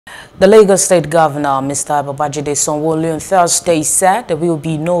The Lagos State Governor, Mr. Babajide Sanwo-Olu, on Thursday said there will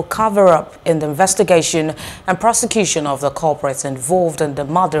be no cover-up in the investigation and prosecution of the culprits involved in the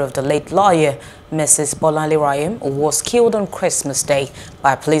murder of the late lawyer, Mrs. Bolanle Raheem, who was killed on Christmas Day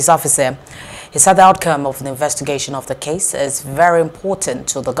by a police officer. He said the outcome of the investigation of the case is very important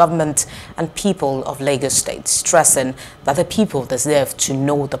to the government and people of Lagos State, stressing that the people deserve to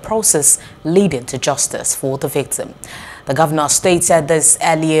know the process leading to justice for the victim. The governor stated this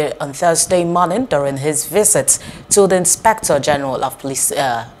earlier on Thursday morning during his visit to the Inspector General of Police,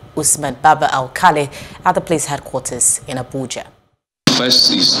 Usman Baba Alkali, at the police headquarters in Abuja.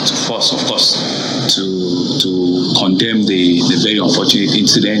 First is of course, to condemn the very unfortunate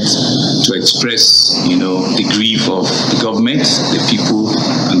incident, to express, the grief of the government, the people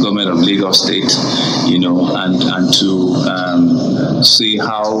and government of Lagos State, and to say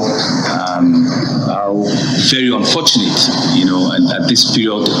how very unfortunate, and at this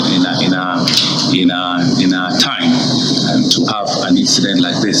period in our time, to have an incident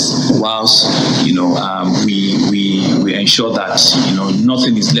like this. Whilst we ensure that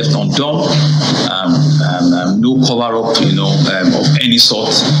nothing is left undone, no cover-up of any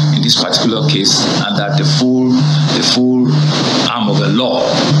sort in this particular case, and that the full arm of the law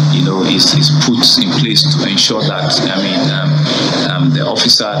is put in place to ensure that the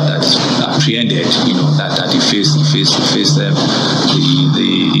officer that apprehended that he faced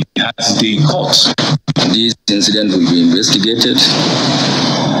the court. This incident will be investigated,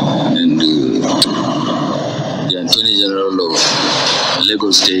 and the Attorney General of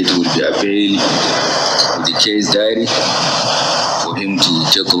Lagos State will be availed with the case diary for him to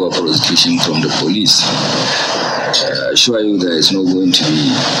take over prosecution from the police. I assure you there is not going to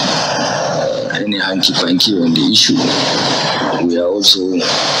be any hanky-panky on the issue. We are also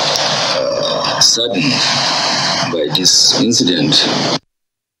saddened by this incident.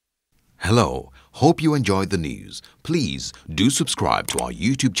 Hello, hope you enjoyed the news. Please do subscribe to our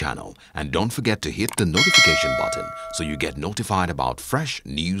YouTube channel and don't forget to hit the notification button so you get notified about fresh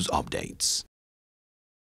news updates.